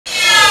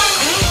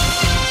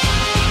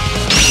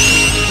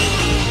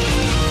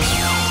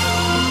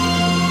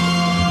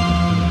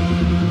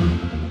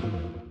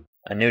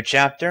new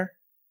chapter,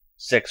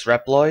 6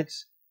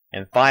 Reploids,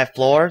 and 5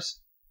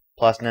 floors,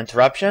 plus an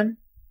interruption,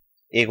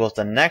 equals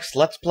the next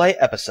Let's Play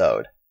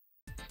episode.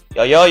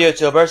 Yo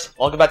YouTubers,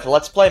 welcome back to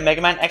Let's Play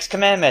Megaman X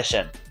Command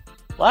Mission.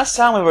 Last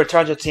time we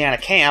returned to Tiana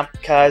Camp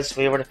because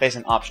we were to face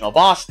an optional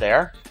boss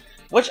there,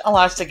 which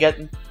allows us to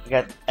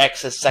get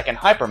X's second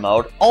hyper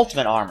mode,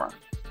 Ultimate Armor,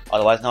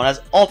 otherwise known as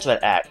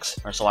Ultimate X,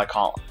 or so I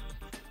call him.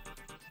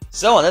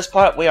 So in this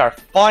part we are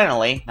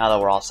finally, now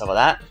that we're all set with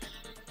that,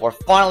 we're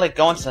finally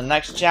going to the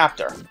next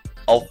chapter,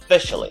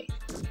 officially.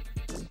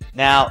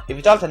 Now, if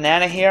you talk to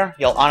Nana here,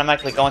 you'll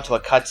automatically go into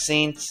a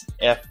cutscene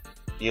if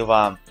you've,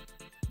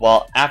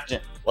 after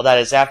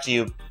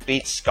you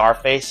beat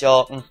Scarface,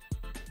 you'll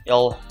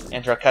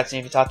enter a cutscene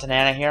if you talk to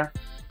Nana here.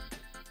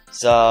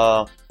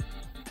 So,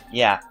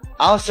 yeah,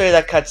 I'll show you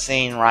that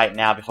cutscene right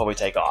now before we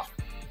take off.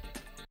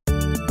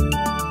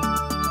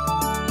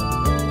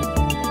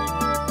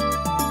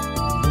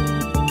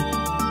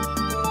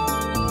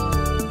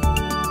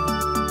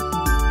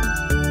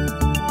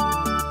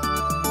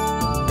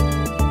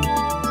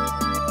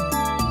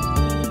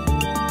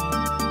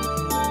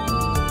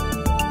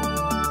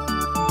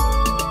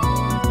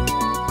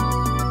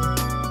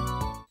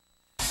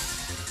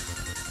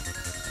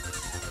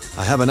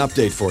 I have an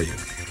update for you.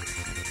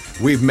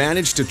 We've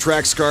managed to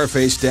track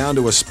Scarface down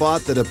to a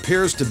spot that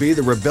appears to be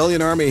the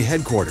Rebellion Army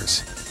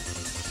headquarters.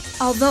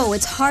 Although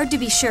it's hard to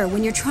be sure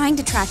when you're trying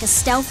to track a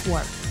stealth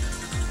warp.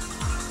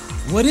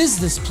 What is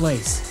this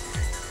place?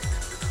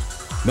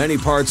 Many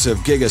parts of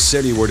Giga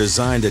City were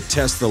designed to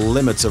test the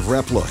limits of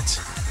Reploids.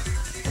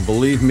 And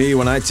believe me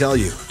when I tell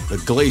you,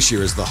 the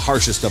Glacier is the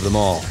harshest of them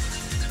all.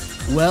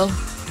 Well,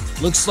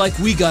 looks like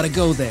we gotta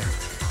go there.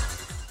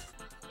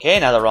 Okay,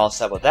 now that we're all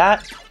set with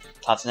that,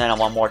 talk to Nana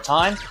one more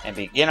time, and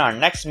begin our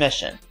next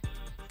mission.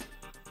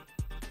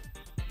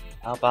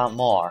 How about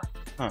more?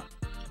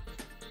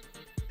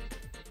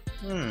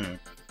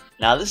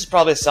 Now this is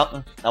probably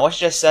something, now what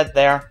you just said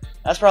there,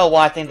 that's probably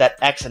why I think that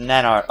X and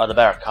Nana are the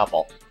better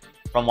couple,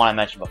 from what I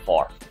mentioned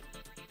before.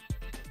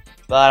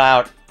 But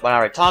I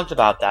already talked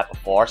about that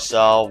before,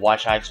 so why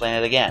should I explain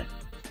it again?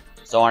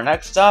 So our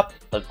next stop,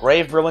 the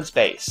Grave Ruins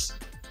Base.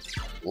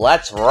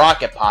 Let's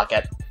rocket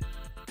pocket!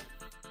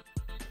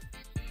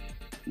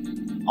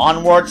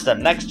 Onward to the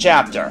next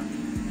chapter.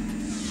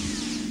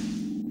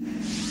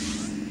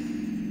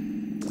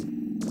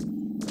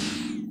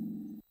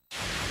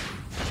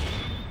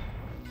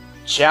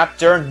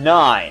 Chapter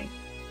 9.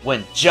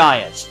 When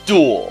Giants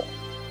Duel.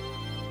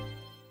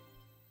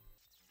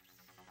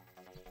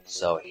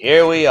 So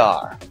here we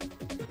are.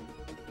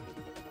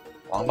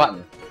 Wrong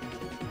button.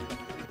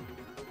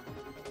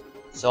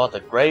 So at the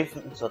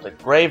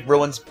Grave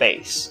Ruins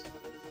Base.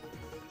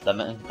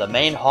 The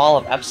main hall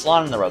of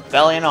Epsilon and the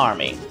Rebellion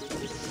Army.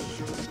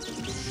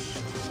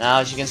 Now,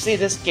 as you can see,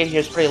 this gate here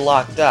is pretty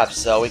locked up,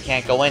 so we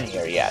can't go in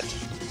here yet.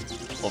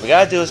 What we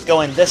gotta do is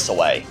go in this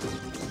way.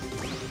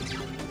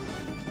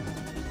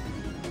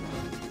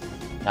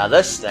 Now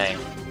this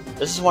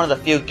is one of the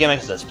few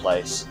gimmicks of this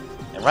place.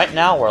 And right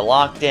now, we're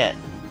locked in.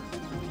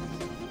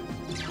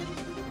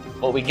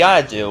 What we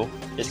gotta do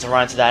is to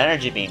run into that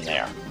energy beam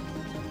there.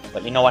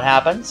 But you know what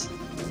happens?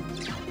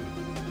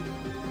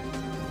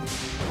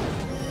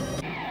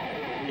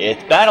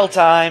 It's battle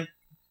time!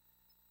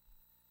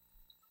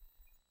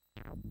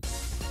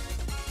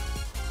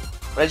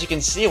 But as you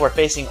can see, we're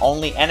facing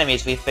only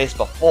enemies we've faced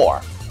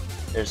before.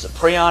 There's the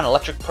Prion,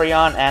 Electric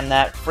Prion, and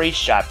that Freeze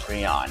Shot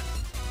Prion.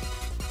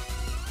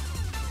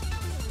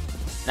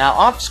 Now,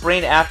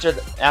 off-screen, after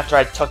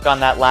I took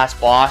on that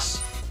last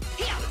boss,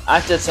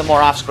 I did some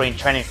more off-screen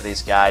training for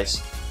these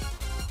guys.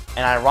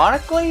 And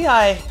ironically,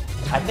 I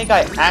think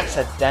I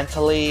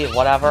accidentally,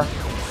 whatever.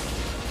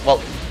 Well,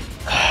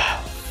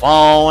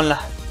 phone.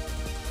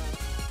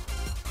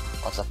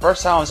 Well, it's the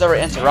first time I was ever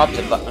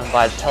interrupted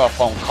by a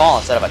telephone call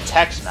instead of a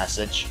text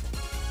message.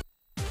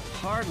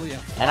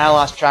 And I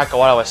lost track of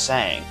what I was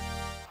saying.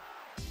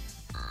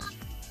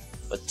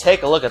 But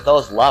take a look at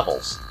those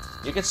levels.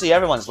 You can see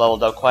everyone's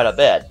leveled up quite a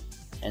bit.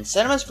 And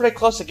Cinnamon's pretty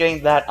close to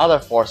getting that other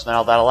Force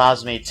Medal that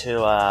allows me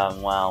to,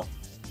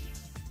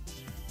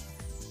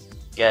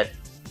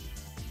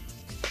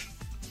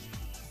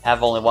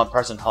 have only one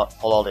person hold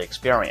all the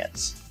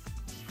experience.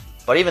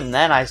 But even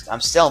then,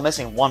 I'm still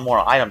missing one more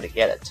item to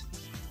get it.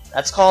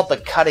 That's called the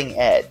Cutting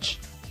Edge.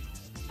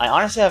 I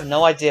honestly have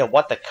no idea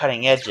what the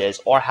Cutting Edge is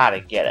or how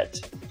to get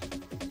it.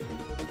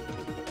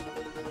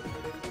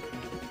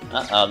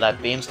 Uh-oh,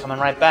 that beam's coming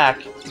right back.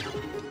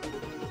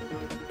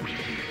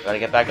 Gotta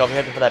get back over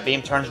here before that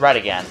beam turns red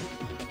again.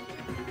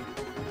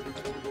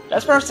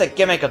 That's pretty much the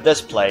gimmick of this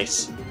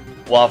place.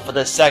 Well, for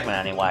this segment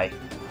anyway.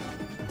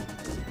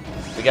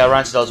 We gotta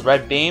run into those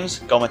red beams,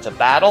 go into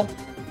battle,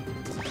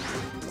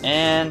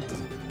 and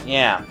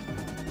yeah.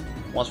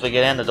 Once we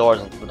get in, the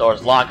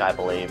doors lock, I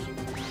believe.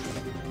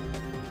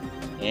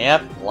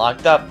 Yep,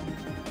 locked up.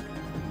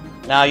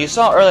 Now, you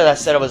saw earlier that I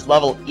said it was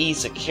level E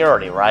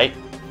security, right?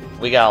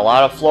 We got a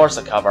lot of floors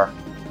to cover.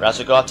 But as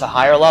we go up to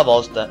higher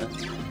levels, then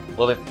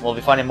we'll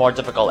be finding more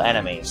difficult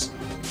enemies.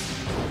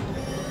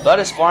 But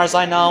as far as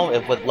I know,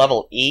 if with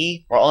level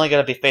E, we're only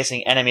going to be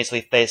facing enemies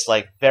we faced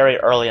like very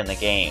early in the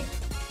game.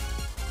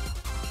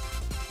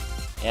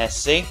 Yeah,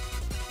 see?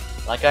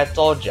 Like I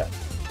told you.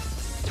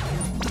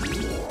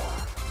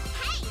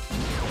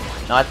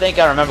 Now I think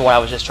I remember what I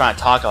was just trying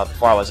to talk about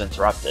before I was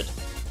interrupted.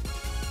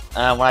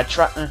 When I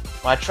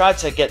tried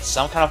to get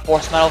some kind of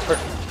force medal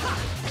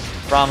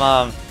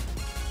from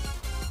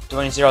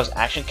doing Zero's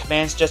action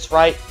commands just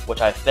right, which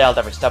I failed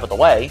every step of the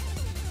way,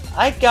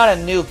 I got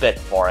a new bit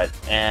for it,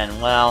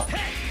 and well,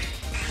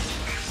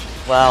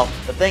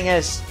 the thing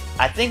is,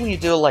 I think when you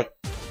do like,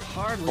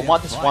 from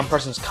what this one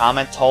person's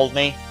comment told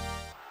me,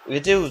 we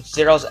do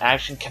Zero's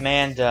action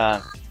command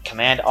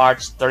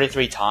arts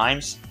 33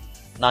 times,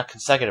 not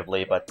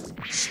consecutively, but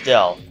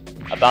still,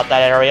 about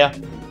that area,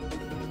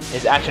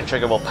 his action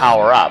trigger will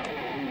power up,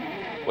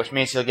 which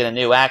means he'll get a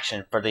new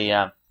action for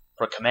the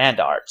for command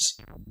arts.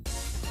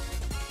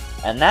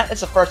 And that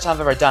is the first time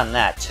I've ever done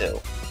that, too.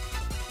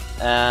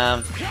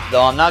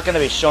 Though I'm not going to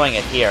be showing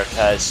it here,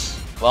 because,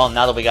 well,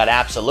 now that we got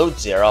Absolute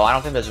Zero, I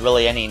don't think there's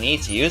really any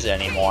need to use it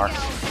anymore.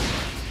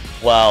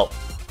 Well,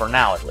 for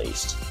now at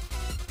least.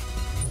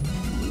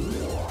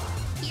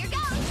 Here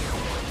goes.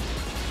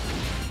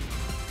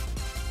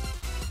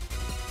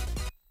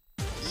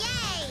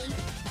 Yay!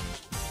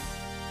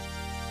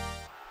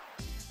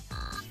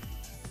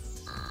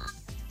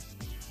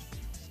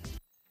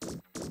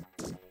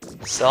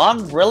 So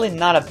I'm really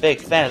not a big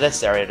fan of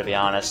this area, to be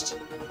honest.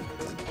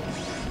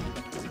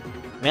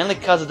 Mainly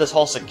because of this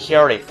whole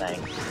security thing.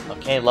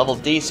 Okay, level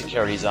D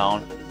security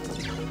zone.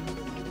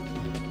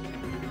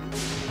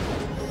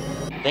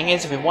 Thing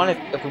is, if we want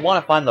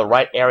to find the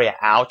right area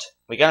out,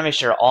 we gotta make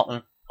sure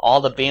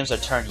all the beams are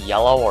turned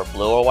yellow or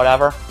blue or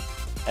whatever,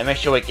 and make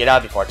sure we get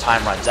out before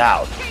time runs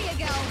out. Here you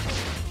go.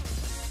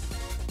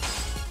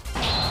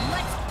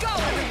 Let's go,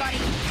 everybody.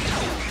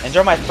 And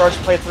during my first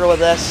playthrough of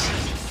this,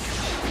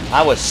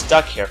 I was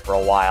stuck here for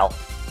a while.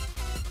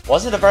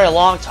 Wasn't a very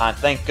long time,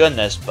 thank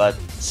goodness, but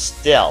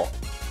still.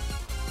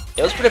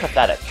 It was pretty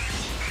pathetic.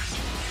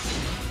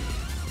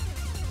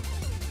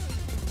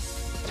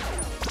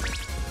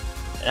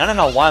 And I don't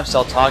know why I'm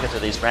still talking to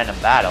these random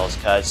battles,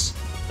 because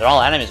they're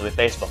all enemies we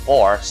faced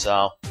before,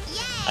 so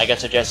I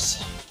guess they're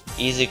just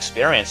easy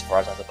experience for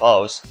us, I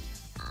suppose.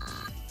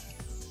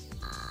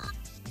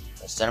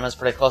 The cinema's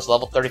pretty close to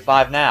level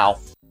 35 now.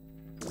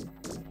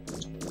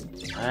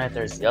 Alright,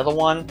 there's the other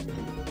one.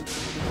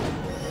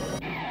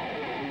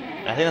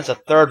 And I think there's a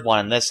third one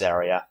in this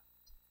area.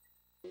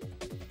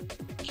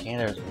 Okay,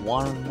 there's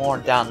one more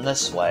down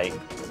this way.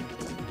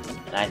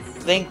 And I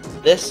think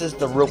this is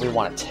the route we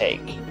want to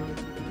take.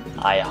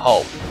 I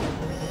hope.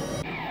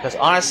 Because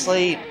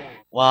honestly,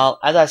 well,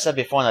 as I said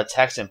before in the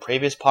text in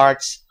previous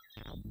parts,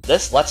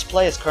 this Let's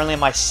Play is currently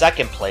my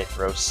second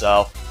playthrough,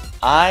 so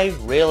I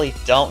really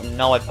don't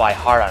know it by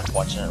heart,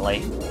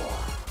 unfortunately.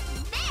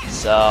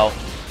 So,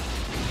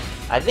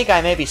 I think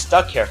I may be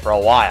stuck here for a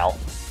while.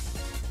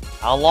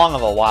 How long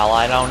of a while,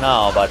 I don't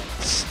know, but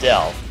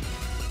still.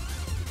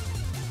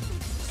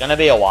 It's gonna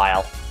be a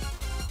while.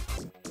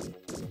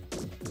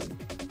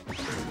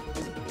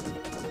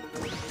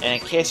 And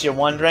in case you're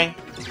wondering,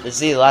 the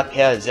Z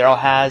Lapierre Zero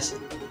has,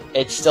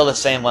 it's still the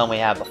same one we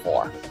had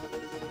before.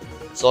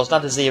 So it's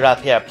not the Z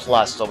Lapierre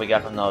Plus that we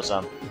got from those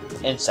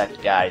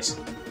insect guys.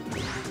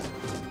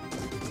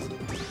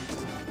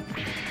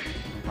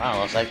 Wow,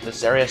 looks like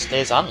this area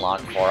stays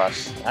unlocked for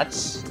us.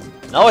 That's...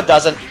 No, it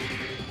doesn't!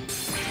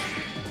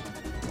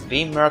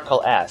 Beam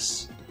Miracle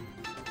S.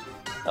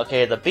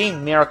 Okay, the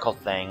Beam Miracle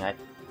thing, I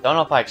don't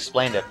know if I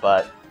explained it,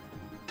 but...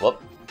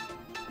 Whoop.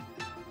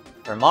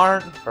 For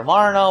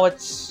Marino,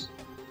 it's...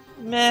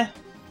 meh.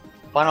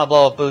 Final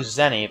blow boosts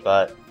any,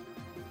 but...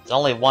 it's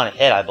only one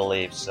hit, I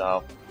believe,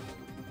 so...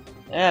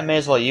 yeah, may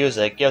as well use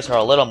it. It gives her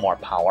a little more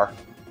power.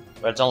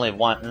 But it's only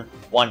one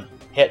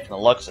hit from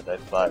the looks of it,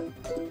 but...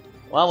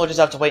 well, we'll just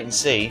have to wait and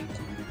see.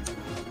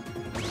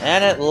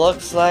 And it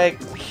looks like...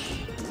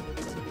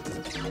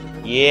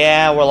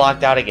 yeah, we're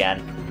locked out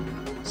again.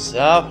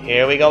 So,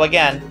 here we go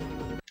again.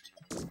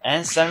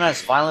 And Senna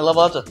is finally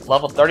leveled up to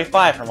level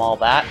 35 from all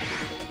that.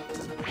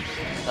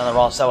 Now that we're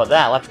all set with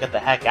that, let's get the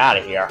heck out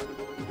of here.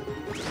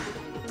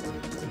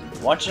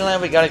 Fortunately,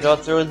 we gotta go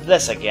through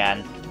this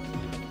again.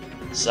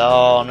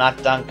 So, I'm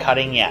not done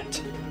cutting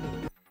yet.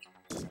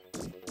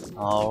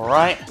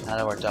 Alright, now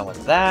that we're done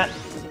with that,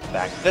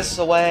 back this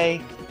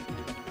way.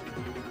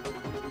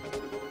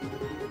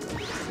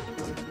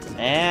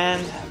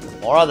 And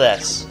more of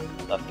this.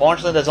 But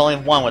fortunately, there's only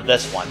one with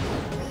this one.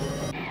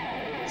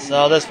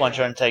 So this one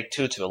shouldn't take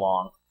too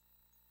long.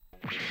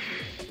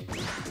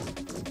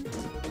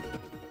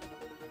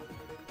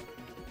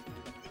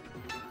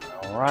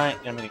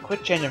 Alright, gonna make a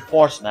quick change in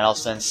Force Metal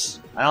since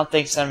I don't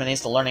think Cinnamon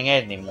needs the Learning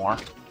Aid anymore.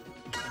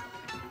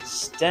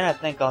 Instead, I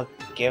think I'll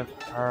give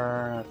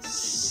her... let's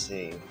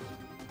see...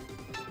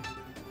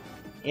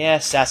 yeah,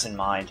 Assassin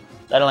Mind.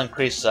 That'll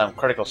increase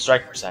critical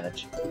strike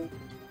percentage.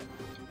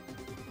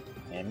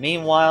 And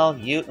meanwhile,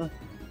 you'll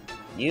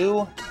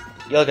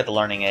get the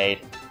Learning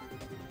Aid.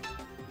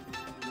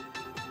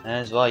 And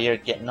as well, you're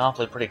getting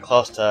awfully pretty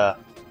close to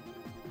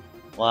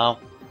well,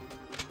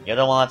 you're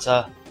the one that's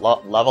a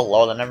level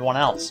lower than everyone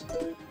else.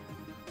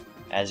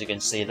 As you can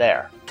see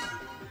there.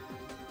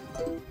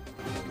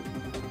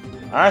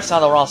 Alright, so now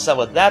that we're all set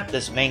with that,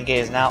 this main gate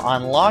is now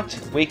unlocked.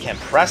 We can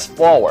press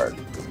forward.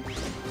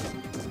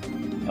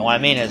 And what I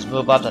mean is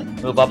move up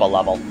a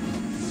level.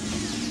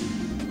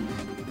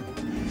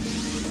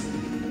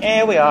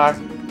 Here we are.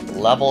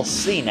 Level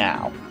C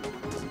now.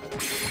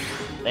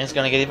 Things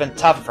gonna get even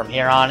tougher from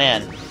here on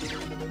in.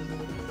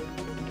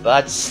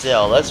 But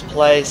still, this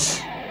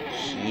place...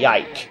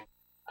 Yike.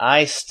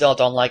 I still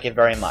don't like it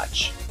very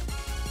much.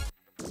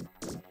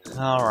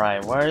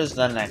 Alright, where's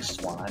the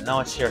next one? I know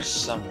it's here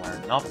somewhere.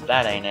 Nope,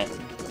 that ain't it.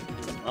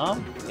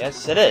 Well,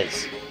 yes it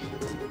is.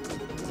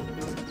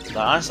 But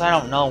honestly, I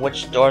don't know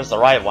which door is the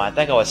right one. I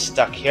think I was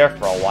stuck here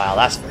for a while,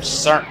 that's for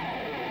certain.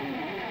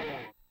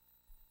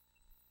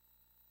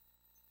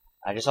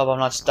 I just hope I'm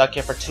not stuck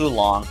here for too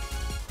long.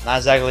 Not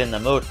exactly in the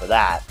mood for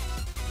that.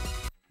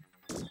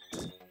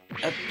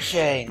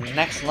 Okay,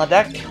 next on the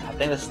deck. I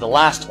think this is the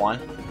last one.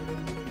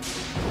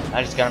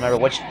 I just gotta remember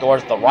which door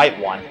is the right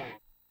one.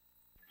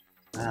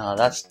 Well,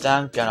 that's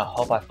done. Gonna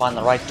hope I find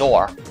the right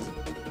door.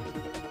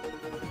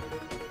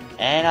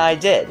 And I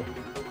did.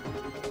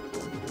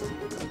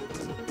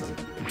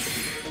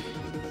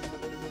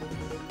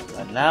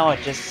 But now I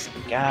just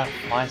gotta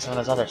find some of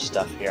this other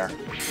stuff here.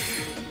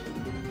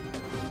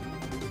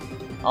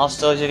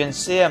 Also, as you can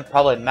see, I'm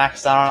probably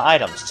maxed out on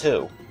items,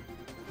 too.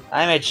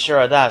 I made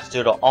sure of that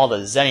due to all the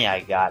zenny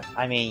I got.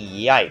 I mean,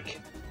 yike.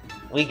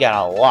 We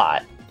got a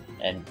lot.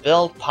 And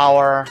build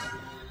power,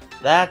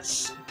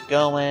 that's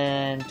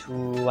going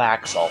to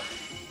Axel.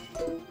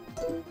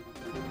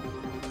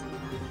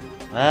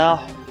 Well,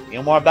 a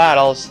few more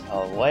battles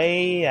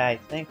away, I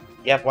think.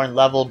 Yep, we're in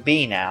level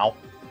B now.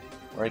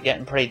 We're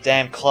getting pretty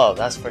damn close,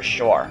 that's for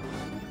sure.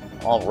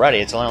 Already,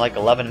 it's only like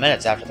 11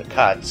 minutes after the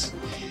cuts.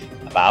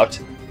 About.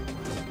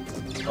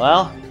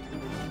 Well,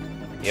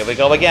 here we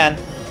go again.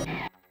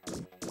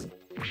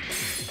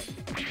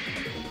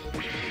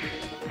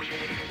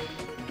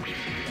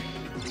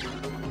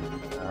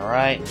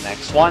 Alright,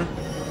 next one.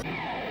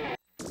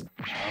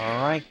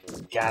 Alright,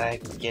 gotta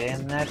get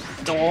in that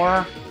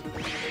door.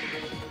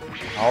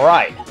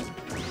 Alright.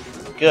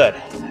 Good,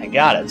 I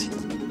got it.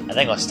 I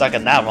think I was stuck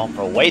in that room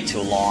for way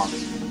too long.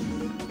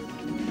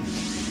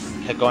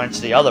 Kept going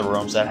into the other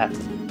rooms that had...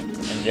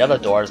 and the other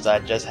doors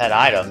that just had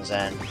items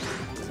and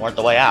weren't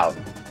the way out.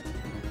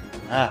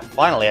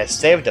 Finally, a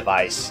save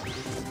device.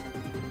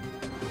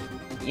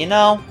 You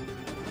know,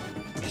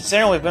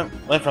 considering we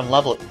went from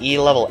level E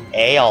to level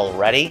A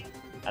already,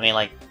 I mean,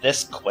 like,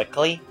 this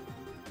quickly,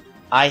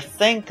 I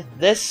think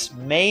this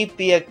may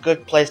be a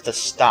good place to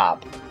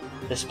stop,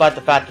 despite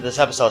the fact that this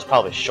episode is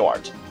probably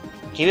short.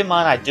 Keep in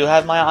mind, I do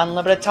have my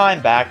unlimited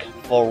time back,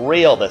 for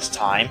real this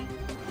time,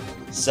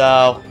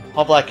 so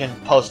hopefully I can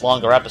post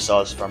longer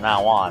episodes from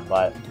now on,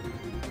 but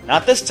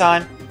not this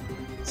time.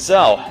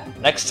 So,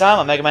 next time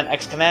on Mega Man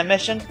X Command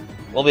mission,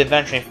 we'll be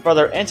venturing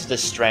further into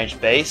this strange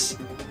base,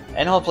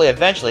 and hopefully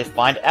eventually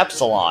find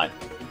Epsilon,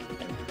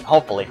 and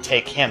hopefully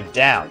take him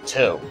down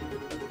too.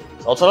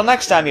 So until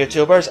next time,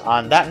 YouTubers,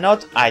 on that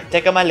note, I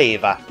take my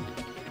leave.